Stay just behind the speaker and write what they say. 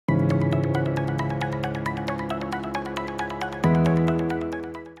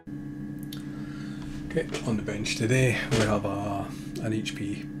Okay, on the bench today we have an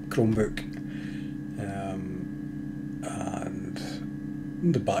HP Chromebook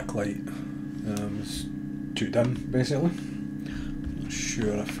and the backlight is too dim basically. Not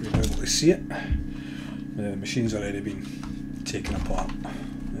sure if you'll be able to see it. The machine's already been taken apart.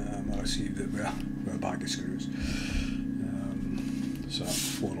 I received it with a bag of screws. So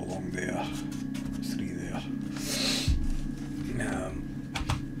 4 along there, 3 there.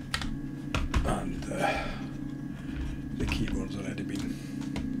 And the keyboard's already been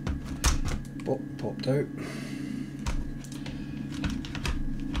popped out.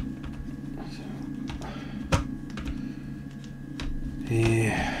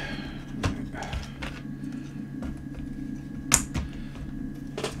 Yeah.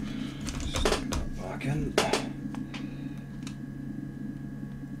 Stick that back in.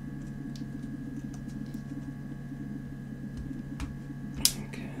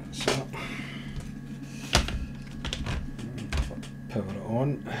 Power it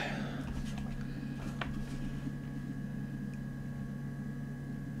on.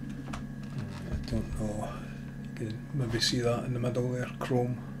 I don't know, you can maybe see that in the middle there,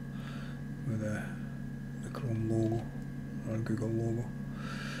 Chrome, with the Chrome logo, or Google logo.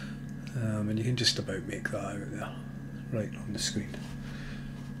 And you can just about make that out there, right on the screen.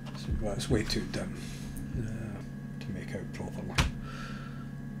 So, well, it's way too dim to make out properly.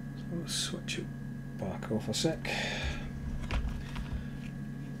 So let's switch it back off a sec.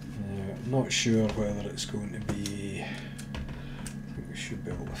 Not sure whether it's going to be, I think we should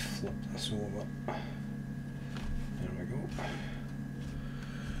be able to flip this over. There we go.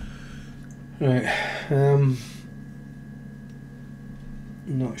 Right,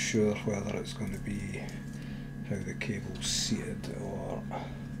 not sure whether it's going to be how the cable's seated, or I'm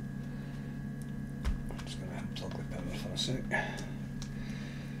just going to unplug the power for a sec.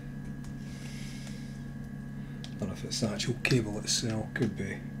 Or if it's the actual cable itself, could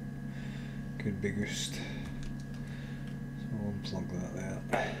be goosed. So I'll unplug that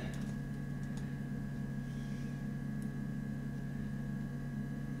there.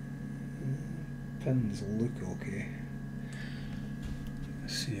 Pins look okay.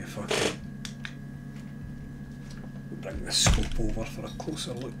 Let's see if I can bring the scope over for a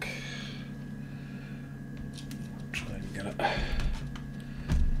closer look. Try and get it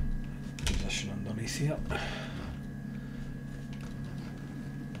position underneath here.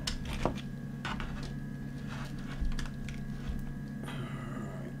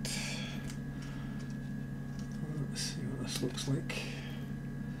 Looks like.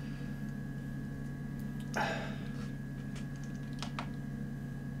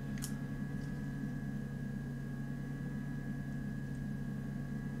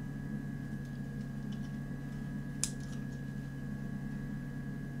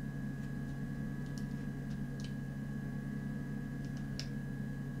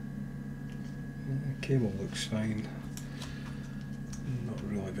 The cable looks fine. Not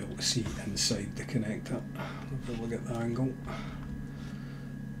really be able to see inside the connector. I'll be able to get the angle.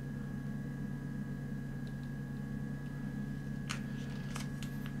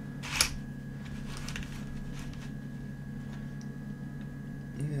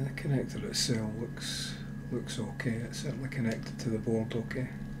 Yeah, the connector itself looks okay. It's certainly connected to the board okay.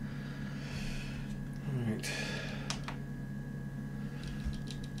 Right.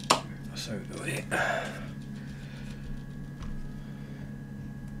 Move this out of the way.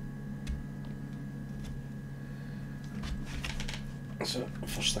 So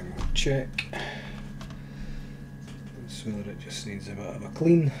first thing we'll check is whether it just needs a bit of a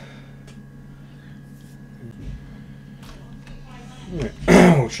clean. Right.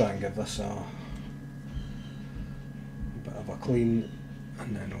 We'll try and give this a bit of a clean,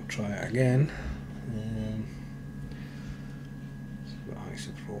 and then we'll try it again. It's a bit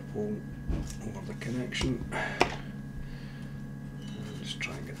isopropyl over the connection. And just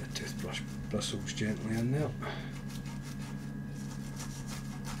try and get the toothbrush bristles gently in there.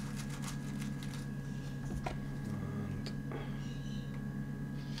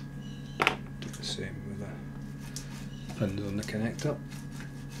 Same with the pins on the connector.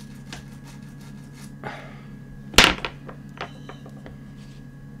 I'll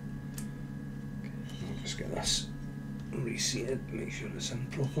just get this reseated, make sure it's in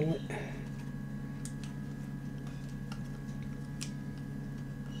properly.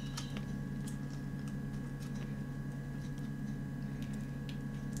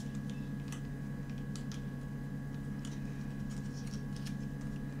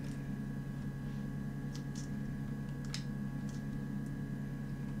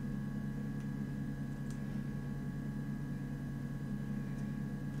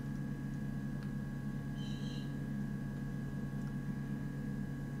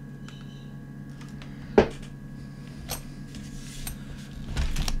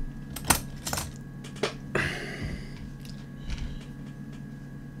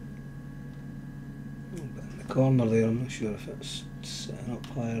 corner there. I'm not sure if it's sitting up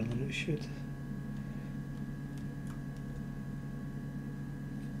higher than it should.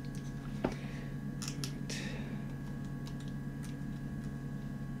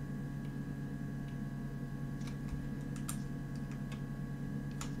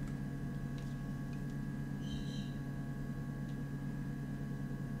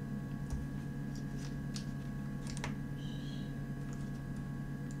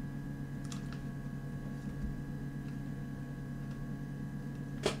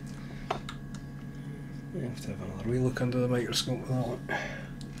 You have to have another wee look under the microscope with that one. It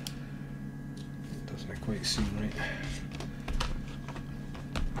doesn't quite seem right.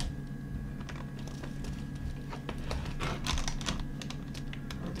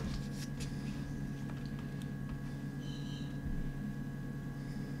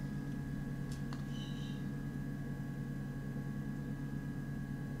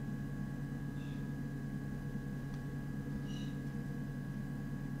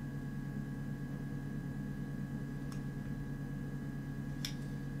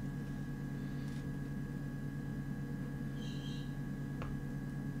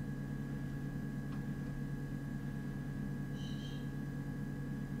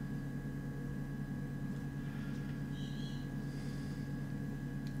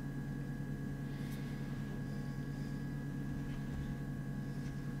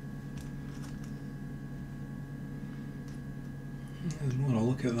 The more I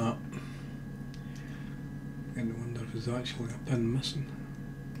look at that, I begin to wonder if there's actually a pin missing.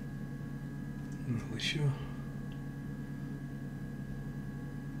 I'm not really sure.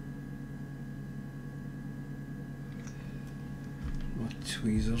 My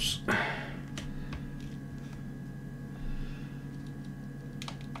tweezers.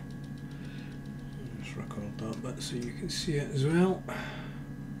 Just record that bit so you can see it as well.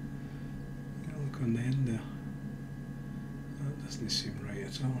 Look on the end there. That doesn't seem right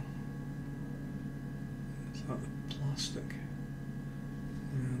at all. Is that the plastic?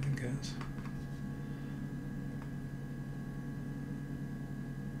 Yeah, I think it is.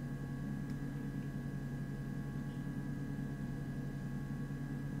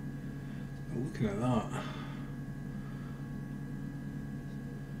 But looking at that,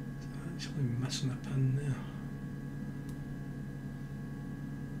 it's actually missing a pin there.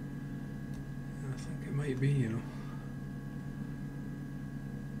 I think it might be, you know.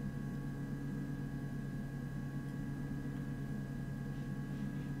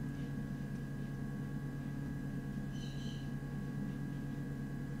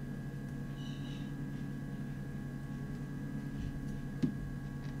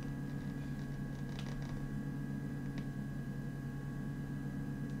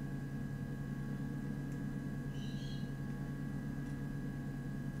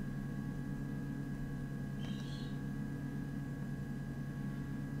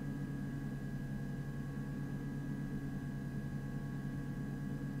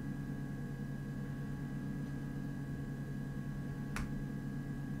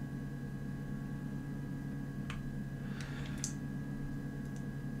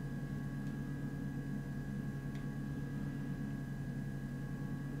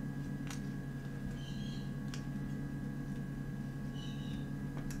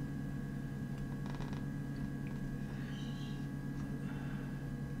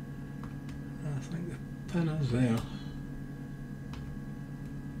 I think the pin is there.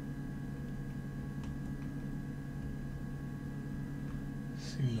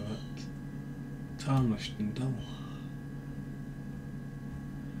 Seems a bit tarnished and dull.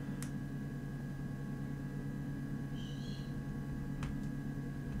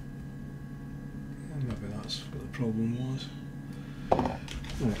 Yeah, maybe that's what the problem was.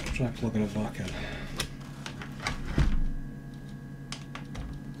 Right, try plugging it back in.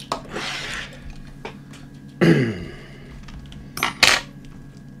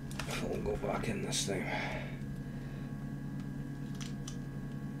 We'll go back in this thing.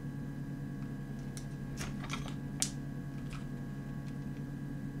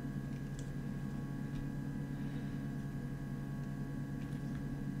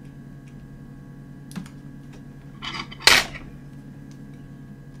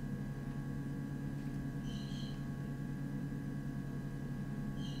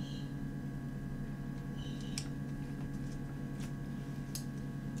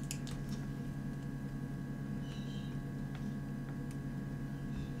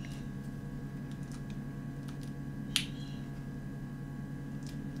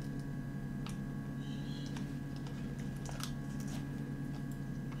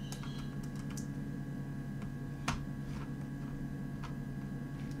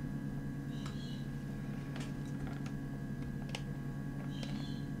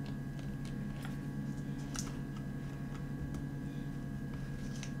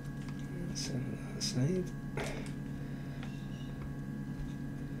 in that side.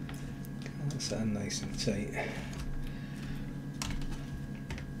 That's in nice and tight.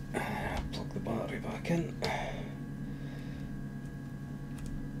 Plug the battery back in.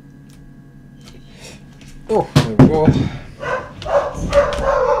 Oh, there we go.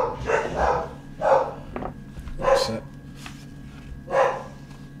 That's it.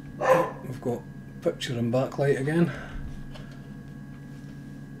 We've got picture and backlight again.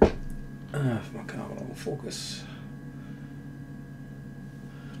 If my camera will focus.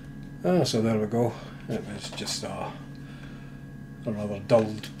 So there we go. It was just a rather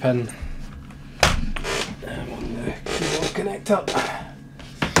dulled pin on the keyboard connector.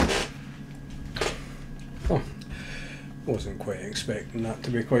 Oh, wasn't quite expecting that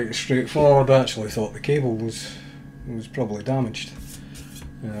to be quite as straightforward. I actually thought the cable was probably damaged.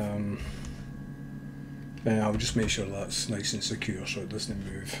 I'll just make sure that's nice and secure so it doesn't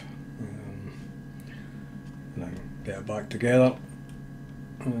move. And then get it back together.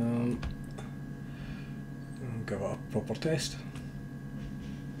 And give it a proper test.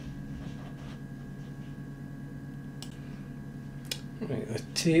 Right, the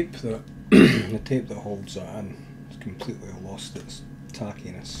tape that holds that in has completely lost its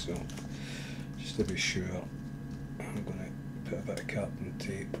tackiness, so just to be sure, I'm going to put a bit of Captain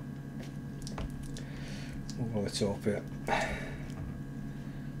tape over the top of it,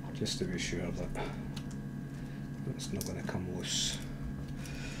 just to be sure that it's not going to come loose.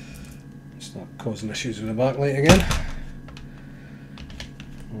 Start causing issues with the backlight again.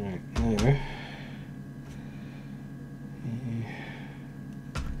 Right, now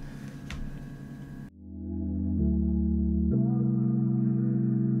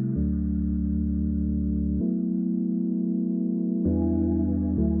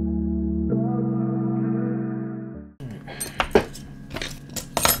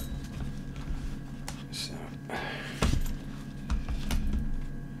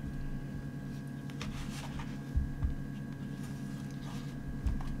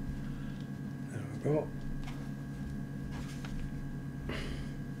go.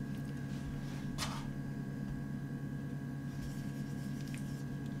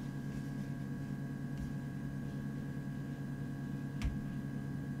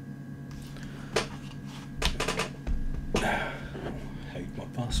 Hide my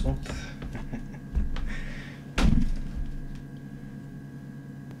password.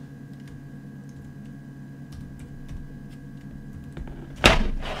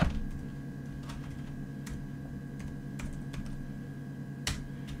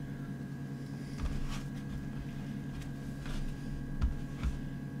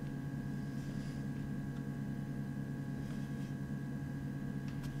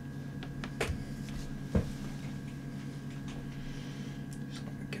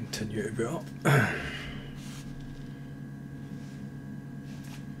 Continue to boot up.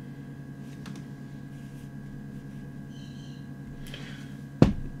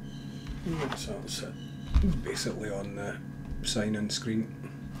 So that's it, basically on the sign-in screen.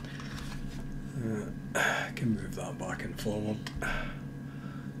 I can move that back and forward.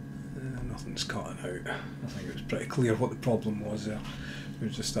 Nothing's cutting out. I think it was pretty clear what the problem was there. It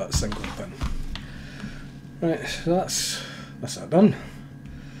was just that single pin. Right, so that's that done.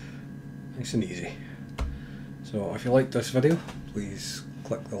 Nice and easy. So if you liked this video, please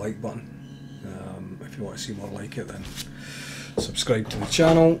click the like button. If you want to see more like it, then subscribe to the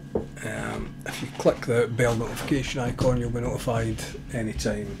channel. If you click the bell notification icon, you'll be notified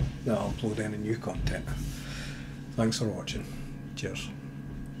anytime that I upload any new content. Thanks for watching. Cheers.